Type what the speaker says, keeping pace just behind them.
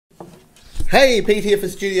Hey, Pete here for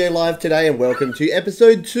Studio Live today, and welcome to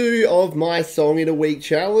episode 2 of my Song in a Week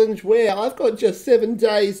challenge, where I've got just 7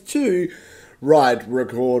 days to write,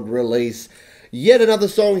 record, release yet another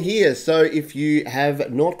song here. So if you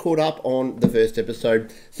have not caught up on the first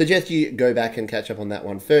episode, suggest you go back and catch up on that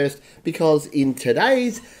one first, because in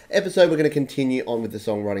today's episode we're going to continue on with the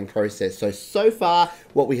songwriting process. So far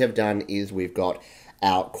what we have done is we've got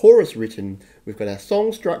our chorus written, we've got our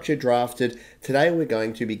song structure drafted. Today we're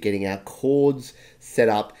going to be getting our chords set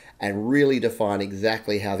up and really define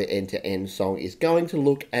exactly how the end-to-end song is going to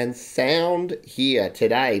look and sound here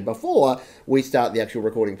today before we start the actual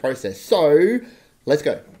recording process. So let's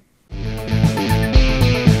go.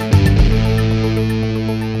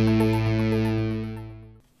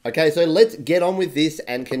 Okay, so let's get on with this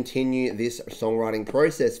and continue this songwriting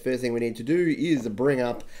process. First thing we need to do is bring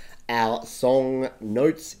up our song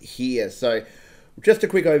notes here. So just a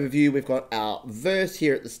quick overview, we've got our verse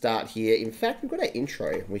here at the start here. In fact, we've got our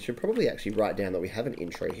intro. We should probably actually write down that we have an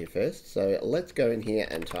intro here first. So let's go in here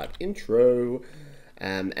and type intro.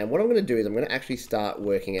 And what I'm going to do is I'm going to actually start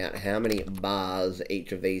working out how many bars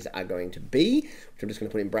each of these are going to be, which I'm just going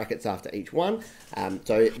to put in brackets after each one.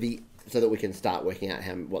 So that we can start working out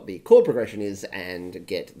what the chord progression is and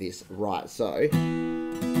get this right. So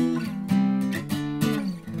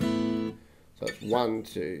it's 1,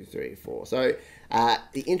 2, 3, 4. So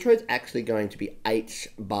the intro is actually going to be 8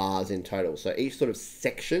 bars in total. So each sort of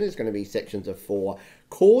section is going to be sections of 4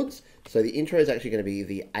 chords. So the intro is actually going to be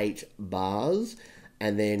the 8 bars.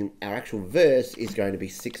 And then our actual verse is going to be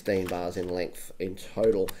 16 bars in length in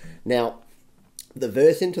total. Now, the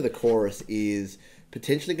verse into the chorus is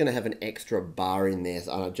potentially going to have an extra bar in there.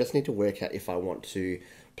 So I just need to work out if I want to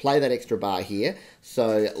play that extra bar here.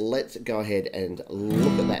 So let's go ahead and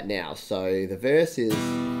look at that now. So the verse is...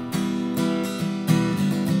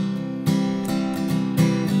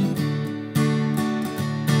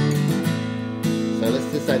 So let's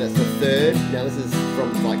just say that's the third. Now this is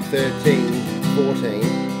from like 13, 14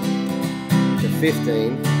 to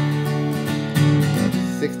 15,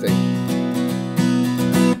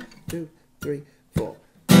 16. 2, 3, 4.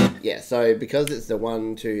 Yeah, so because it's the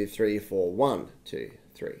 1, 2, 3, 4, 1, 2,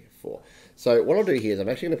 3, 4. So what I'll do here is I'm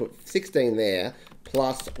actually going to put 16 there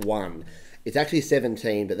plus 1. It's actually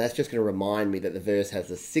 17, but that's just going to remind me that the verse has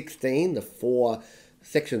the 16, the 4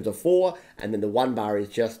 sections of 4, and then the 1 bar is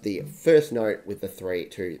just the first note with the 3,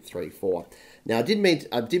 2, 3, 4. Now I did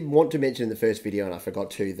want to mention in the first video, and I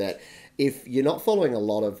forgot to, that if you're not following a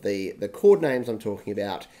lot of the chord names I'm talking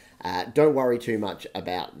about, don't worry too much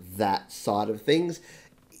about that side of things.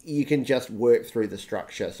 You can just work through the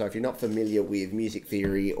structure. So if you're not familiar with music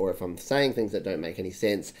theory, or if I'm saying things that don't make any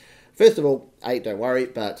sense, first of all, don't worry,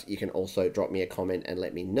 but you can also drop me a comment and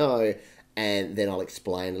let me know, and then I'll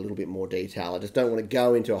explain a little bit more detail. I just don't want to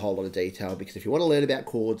go into a whole lot of detail, because if you want to learn about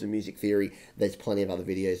chords and music theory, there's plenty of other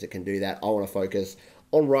videos that can do that. I want to focus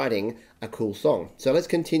on writing a cool song. So let's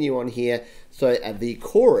continue on here. So the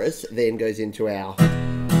chorus then goes into our...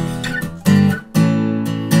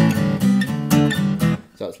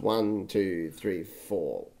 So it's 1, 2, 3,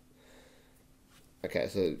 4. Okay,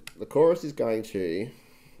 so the chorus is going to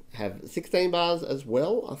have 16 bars as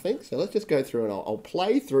well, I think. So let's just go through and I'll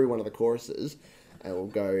play through one of the choruses, and we'll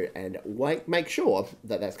go and make sure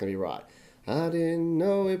that that's going to be right. I didn't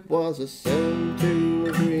know it was a 7,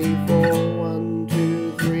 2, 3, 4, 1,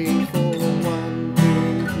 2, 3, 4, 1,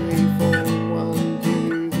 2, 3, 4, 1,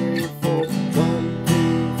 2, 3, 4, 1, 2, 3, 4, 1,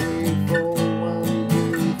 2, 3, 4, 1,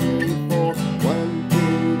 2, 3, 4, 1,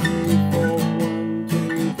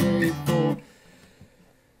 2, 3, 4.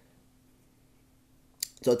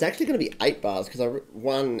 So it's actually going to be 8 bars, because I wrote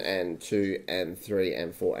 1 and 2 and 3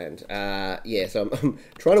 and 4 and yeah. So I'm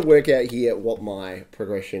trying to work out here what my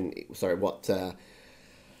progression. Sorry, what am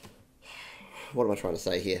I trying to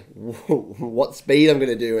say here? What speed I'm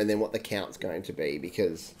going to do, and then what the count's going to be,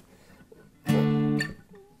 because 1, 2,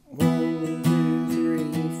 3,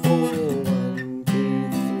 4, 1, 2, 3,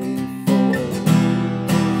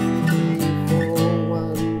 4,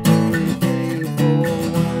 1, 2, 3, 4,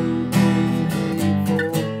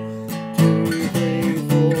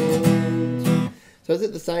 1. So is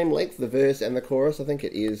it the same length, the verse and the chorus? I think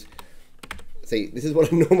it is. See, this is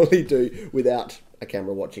what I normally do without a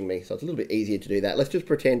camera watching me, so it's a little bit easier to do that. Let's just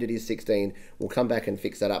pretend it is 16. We'll come back and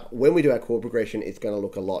fix that up. When we do our chord progression, it's going to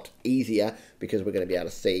look a lot easier, because we're going to be able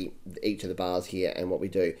to see each of the bars here and what we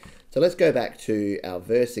do. So let's go back to our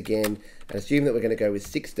verse again, and assume that we're going to go with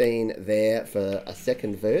 16 there for a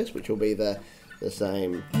second verse, which will be the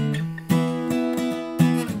same.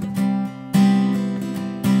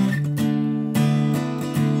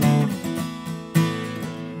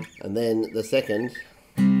 And then the second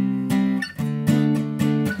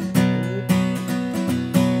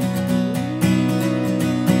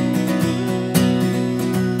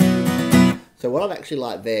So what I'd actually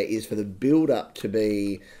like there is for the build up to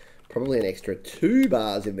be probably an extra 2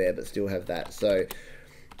 bars in there, but still have that. So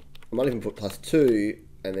I might even put +2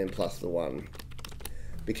 and then plus the 1.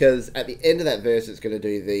 Because at the end of that verse, it's going to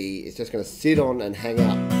do it's just going to sit on and hang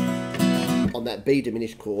up on that B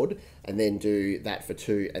diminished chord, and then do that for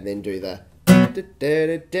 2, and then do the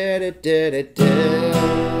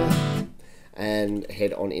and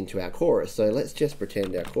head on into our chorus. So let's just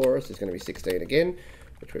pretend our chorus is going to be 16 again,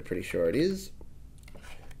 which we're pretty sure it is.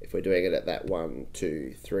 If we're doing it at that 1,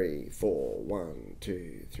 2, 3, 4, 1,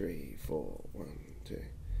 2, 3, 4, 1, 2.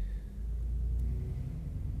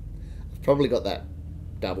 I've probably got that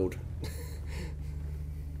doubled.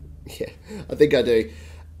 Yeah, I think I do.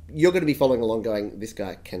 You're going to be following along going, this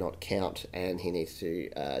guy cannot count and he needs to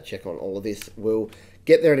check on all of this. We'll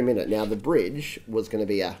get there in a minute. Now the bridge was going to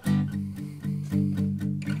be a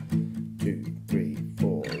 2, 3,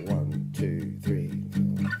 4, 1, 2, 3,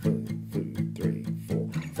 4, 2, 3, 4,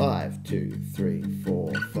 5, 2, 3,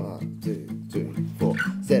 4, 5, 2, 2, 4,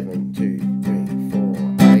 7, 2, 3,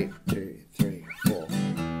 4, 8, 2, 3, 4.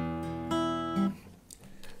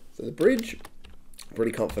 So the bridge,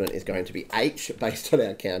 pretty confident, is going to be H based on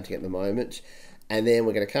our counting at the moment. And then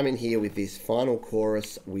we're going to come in here with this final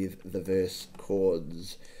chorus with the verse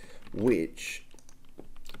chords, which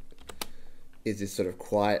is this sort of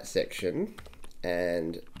quiet section.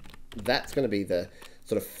 And that's going to be the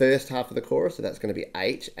sort of first half of the chorus. So that's going to be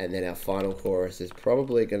 8. And then our final chorus is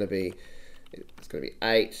probably going to be, it's going to be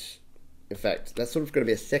 8. In fact, that's sort of going to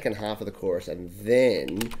be a second half of the chorus. And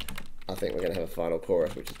then I think we're going to have a final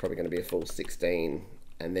chorus, which is probably going to be a full 16,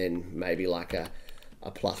 and then maybe like a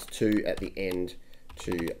 +2 at the end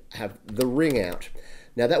to have the ring out.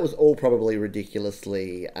 Now that was all probably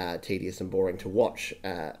ridiculously tedious and boring to watch,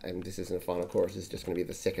 and this isn't a final chorus, this is just going to be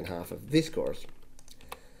the second half of this chorus.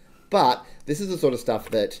 But this is the sort of stuff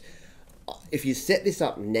that if you set this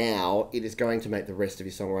up now, it is going to make the rest of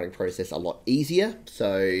your songwriting process a lot easier.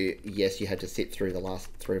 So yes, you had to sit through the last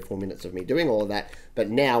 3 or 4 minutes of me doing all of that, but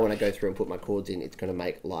now when I go through and put my chords in, it's going to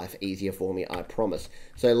make life easier for me, I promise.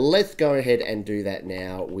 So let's go ahead and do that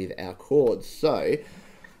now with our chords. So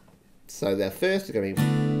the first is going to be,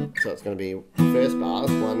 so it's going to be first bars,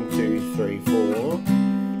 1, 2, 3, 4.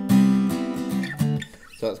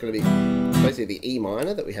 So it's going to be basically the E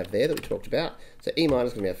minor that we have there that we talked about. So E minor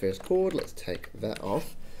is going to be our first chord. Let's take that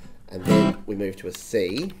off. And then we move to a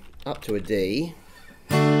C, up to a D,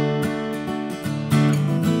 and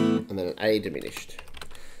then an A diminished.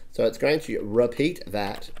 So it's going to repeat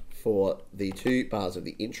that for the 2 bars of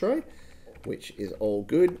the intro, which is all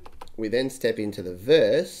good. We then step into the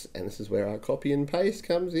verse, and this is where our copy and paste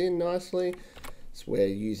comes in nicely. So we're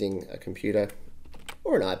using a computer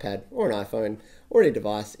or an iPad or an iPhone or any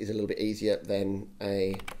device is a little bit easier than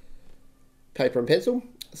a paper and pencil.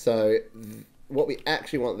 So what we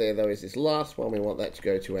actually want there though is this last one. We want that to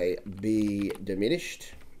go to a B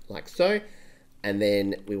diminished, like so. And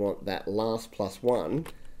then we want that last +1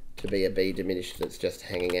 to be a B diminished that's just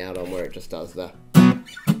hanging out on where it just does the.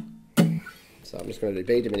 So I'm just going to do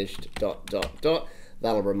B diminished ...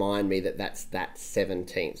 That'll remind me that that's that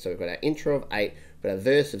 17th. So we've got our intro of 8, we've got our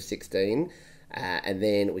verse of 16, and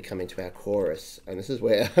then we come into our chorus. And this is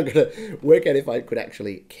where I'm going to work out if I could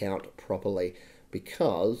actually count properly,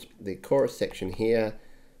 because the chorus section here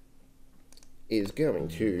is going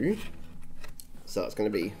to, so it's going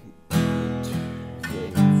to be 2,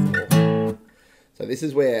 3, 4. So this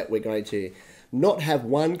is where we're going to not have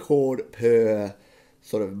one chord per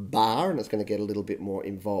sort of bar, and it's going to get a little bit more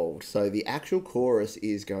involved. So the actual chorus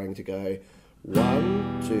is going to go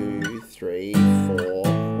 1, 2, 3, 4,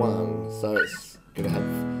 1. So it's going to have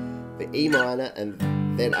the E minor and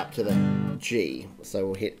then up to the G. So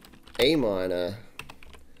we'll hit E minor,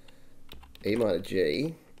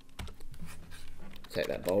 G. Take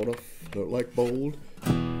that bold off. Don't like bold.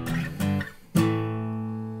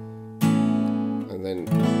 And then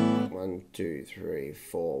 1, 2, 3,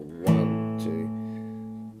 4, 1, 2.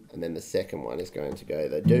 And then the second one is going to go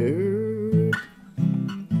the do.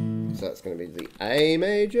 So that's going to be the A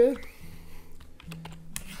major.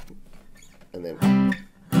 And then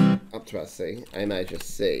up to our C. A major,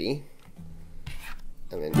 C.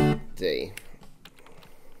 And then D.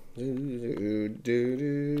 Do, do,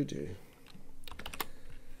 do, do.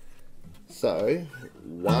 So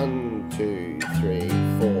 1, 2, 3,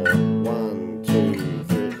 4. 1,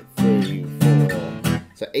 2, 3, 4.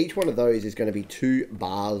 So each one of those is going to be 2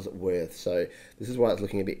 bars worth. So this is why it's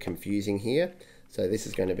looking a bit confusing here. So this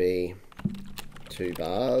is going to be 2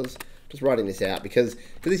 bars. Just writing this out because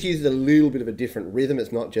this uses a little bit of a different rhythm.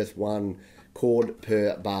 It's not just one chord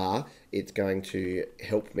per bar. It's going to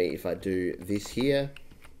help me if I do this here.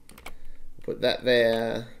 Put that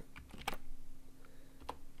there.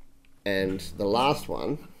 And the last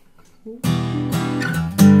one. So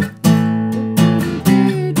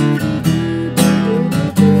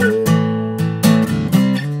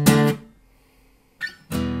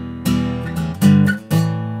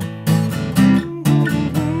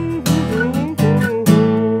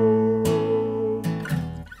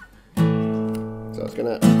it's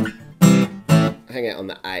going to hang out on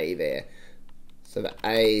the A there. So the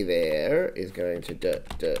A there is going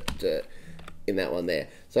to in that one there.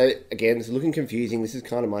 So again, it's looking confusing. This is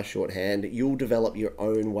kind of my shorthand. You'll develop your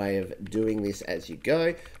own way of doing this as you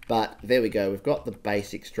go. But there we go. We've got the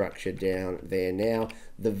basic structure down there now.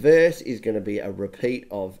 The verse is going to be a repeat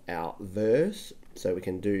of our verse. So we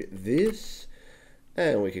can do this.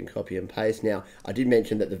 And we can copy and paste. Now, I did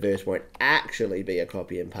mention that the verse won't actually be a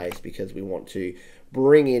copy and paste because we want to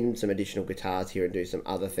bring in some additional guitars here and do some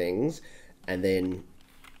other things. And then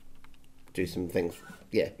do some things,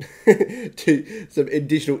 yeah, to some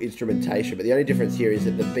additional instrumentation. But the only difference here is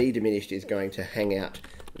that the B diminished is going to hang out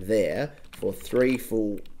there for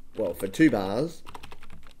for 2 bars.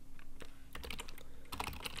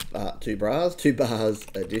 2 bars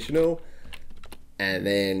additional. And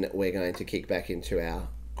then we're going to kick back into our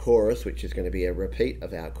chorus, which is going to be a repeat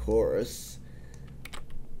of our chorus.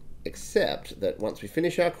 Except that once we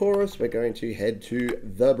finish our chorus, we're going to head to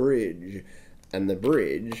the bridge. And the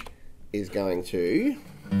bridge is going to...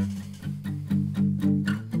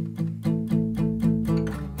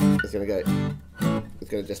 It's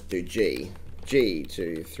going to just do G. G,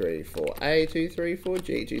 2, 3, 4, A, 2, 3, 4,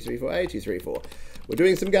 G, 2, 3, 4, A, 2, 3, 4. We're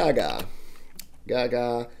doing some Gaga.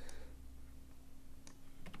 Gaga.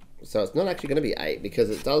 So it's not actually going to be 8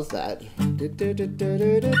 because it does that.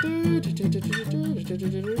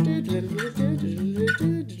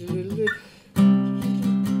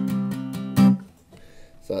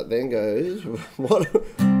 So it then goes,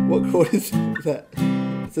 what chord is that?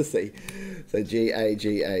 It's a C. So G, A,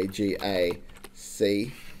 G, A, G, A,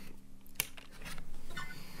 C.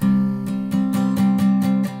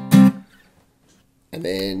 And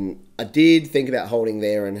then I did think about holding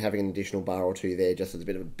there and having an additional bar or 2 there just as a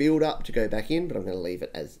bit of a build up to go back in, but I'm going to leave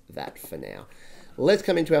it as that for now. Let's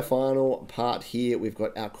come into our final part here. We've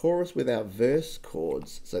got our chorus with our verse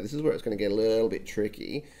chords. So this is where it's going to get a little bit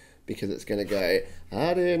tricky because it's going to go,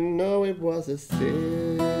 I didn't know it was a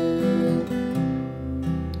sin.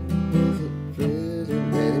 Was it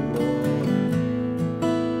prison anymore?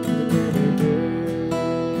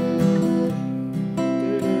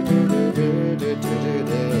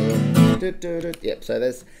 Yep, so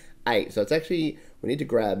there's 8. So it's actually, we need to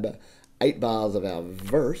grab 8 bars of our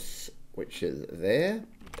verse, which is there,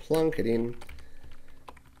 plunk it in,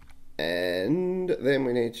 and then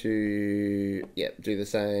we need to, do the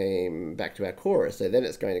same back to our chorus. So then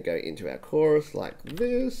it's going to go into our chorus like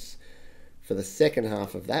this for the second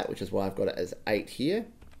half of that, which is why I've got it as 8 here.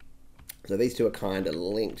 So these two are kind of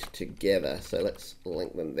linked together. So let's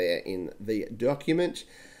link them there in the document.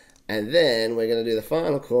 And then we're going to do the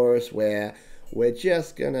final chorus where we're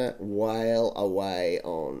just going to wail away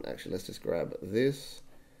on, actually let's just grab this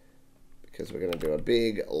because we're going to do a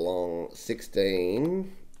big long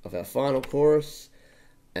 16 of our final chorus.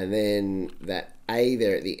 And then that A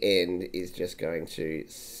there at the end is just going to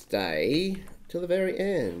stay till the very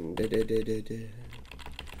end.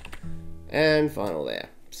 And final there.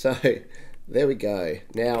 So there we go.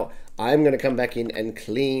 Now I'm going to come back in and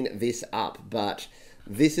clean this up, but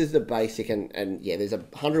this is the basic, and yeah, there's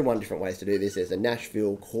 101 different ways to do this. There's the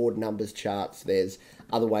Nashville chord numbers charts. There's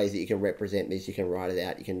other ways that you can represent this. You can write it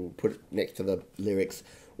out. You can put it next to the lyrics,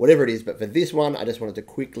 whatever it is. But for this one, I just wanted to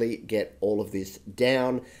quickly get all of this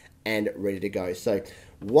down and ready to go. So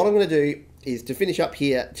what I'm going to do is to finish up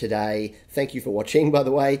here today. Thank you for watching, by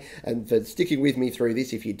the way, and for sticking with me through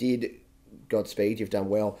this. If you did, Godspeed, you've done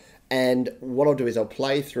well. And what I'll do is I'll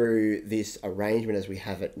play through this arrangement as we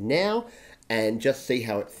have it now, and just see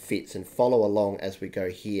how it fits and follow along as we go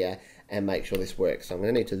here and make sure this works. So I'm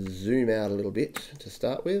going to need to zoom out a little bit to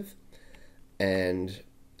start with. And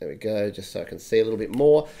there we go, just so I can see a little bit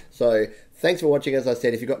more. So thanks for watching. As I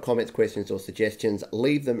said, if you've got comments, questions or suggestions,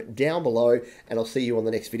 leave them down below and I'll see you on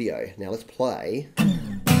the next video. Now let's play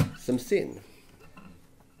some Sin.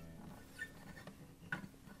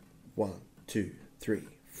 1, 2, 3,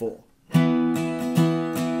 4.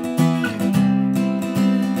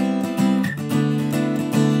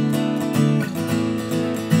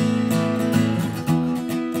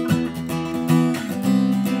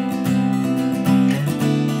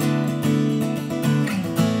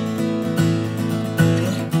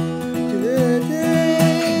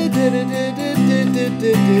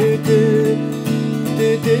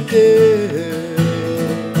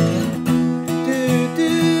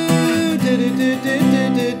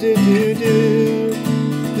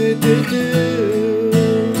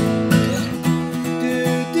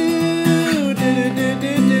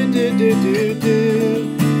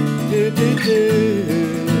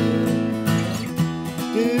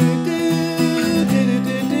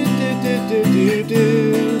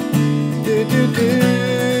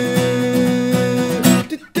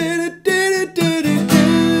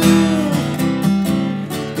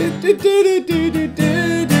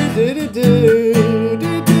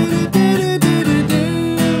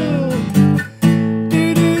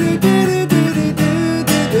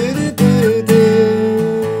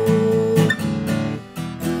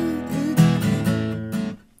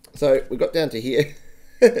 So we got down to here.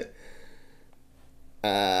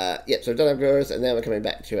 Yep, so we've done our verse, and now we're coming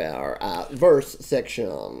back to our verse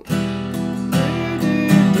section.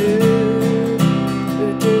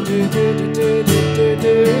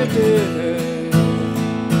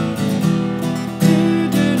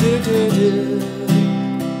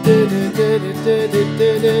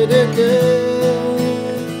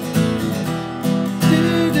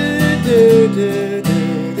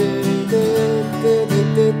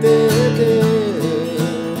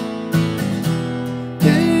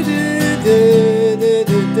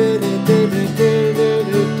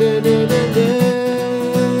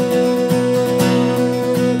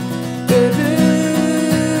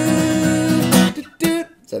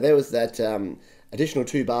 So there was that additional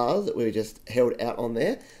 2 bars that we just held out on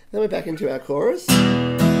there. Then we're back into our chorus.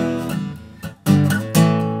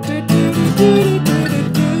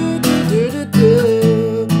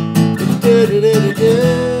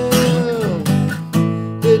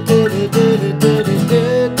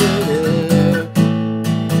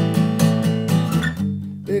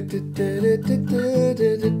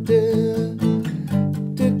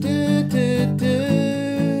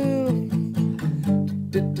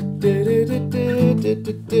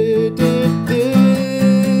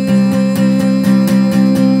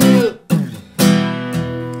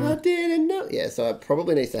 Yeah, so it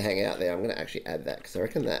probably needs to hang out there. I'm going to actually add that because I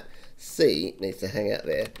reckon that C needs to hang out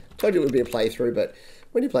there. Told you it would be a playthrough, but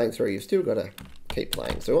when you're playing through, you've still got to keep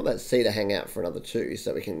playing. So we want that C to hang out for another 2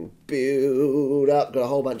 so we can build up, got a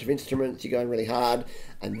whole bunch of instruments, you're going really hard,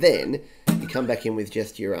 and then you come back in with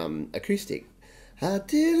just your acoustic. I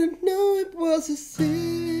didn't know it was a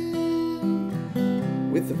sin.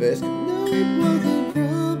 With the verse, no, it wasn't a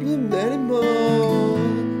problem anymore.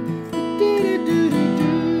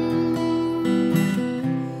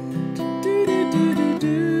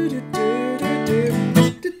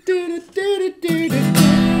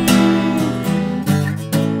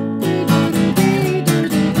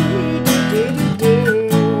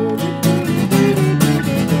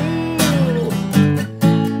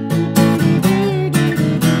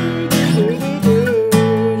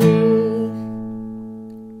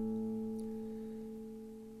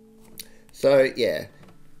 So yeah,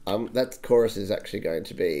 that chorus is actually going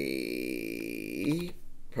to be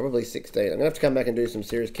probably 16. I'm going to have to come back and do some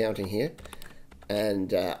serious counting here.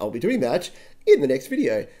 And I'll be doing that in the next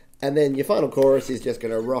video. And then your final chorus is just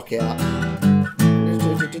going to rock out.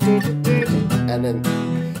 And then...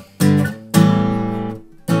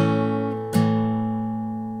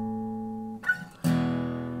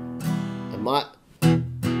 I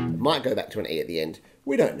might go back to an E at the end.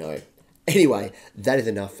 We don't know. Anyway, that is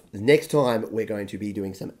enough. Next time, we're going to be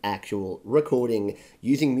doing some actual recording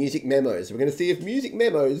using music memos. We're going to see if music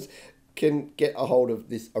memos can get a hold of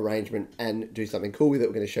this arrangement and do something cool with it.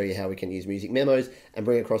 We're going to show you how we can use music memos and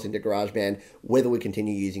bring it across into GarageBand. Whether we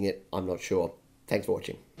continue using it, I'm not sure. Thanks for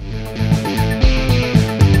watching.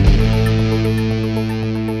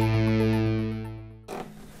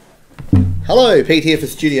 Hello, Pete here for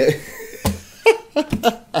Studio.